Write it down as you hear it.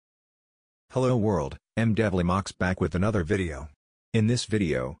Hello world, DevilEmox back with another video. In this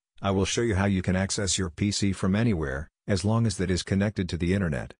video, I will show you how you can access your PC from anywhere, as long as that is connected to the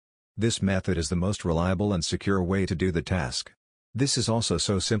internet. This method is the most reliable and secure way to do the task. This is also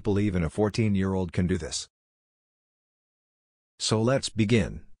so simple even a 14-year-old can do this. So let's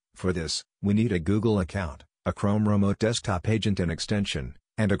begin. For this, we need a Google account, a Chrome Remote Desktop Agent and extension,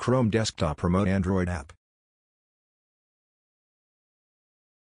 and a Chrome Desktop Remote Android app.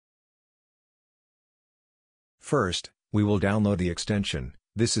 First, we will download the extension.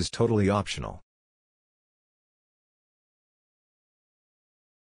 This is totally optional.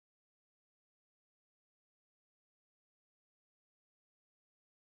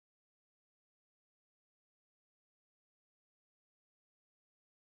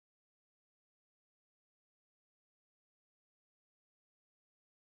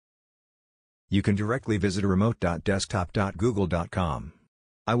 You can directly visit remote.desktop.google.com.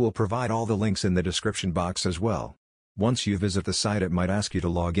 I will provide all the links in the description box as well. Once you visit the site, it might ask you to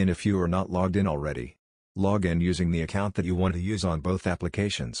log in if you are not logged in already. Log in using the account that you want to use on both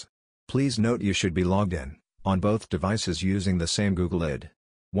applications. Please note you should be logged in on both devices using the same Google ID.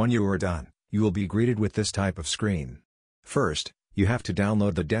 When you are done, you will be greeted with this type of screen. First, you have to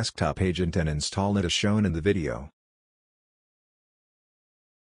download the desktop agent and install it as shown in the video.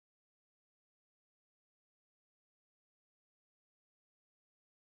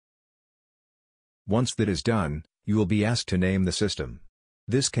 Once that is done, you will be asked to name the system.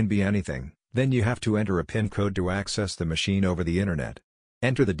 This can be anything, then you have to enter a PIN code to access the machine over the internet.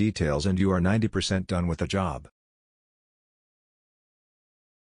 Enter the details and you are 90% done with the job.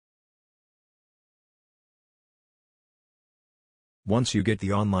 Once you get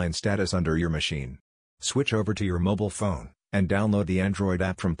the online status under your machine, switch over to your mobile phone, and download the Android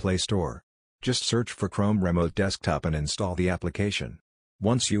app from Play Store. Just search for Chrome Remote Desktop and install the application.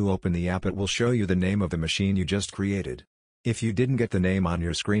 Once you open the app, it will show you the name of the machine you just created. If you didn't get the name on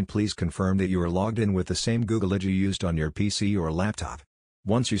your screen, please confirm that you are logged in with the same Google ID you used on your PC or laptop.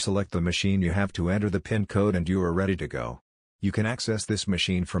 Once you select the machine, you have to enter the PIN code and you are ready to go. You can access this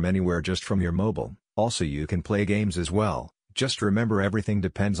machine from anywhere just from your mobile. Also, you can play games as well. Just remember, everything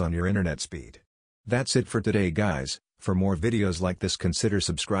depends on your internet speed. That's it for today, guys. For more videos like this, consider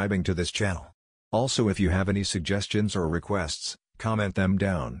subscribing to this channel. Also, if you have any suggestions or requests, comment them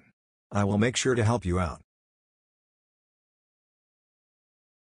down. I will make sure to help you out.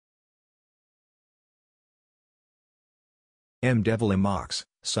 DevilEmox,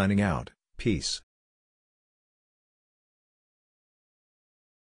 signing out. Peace.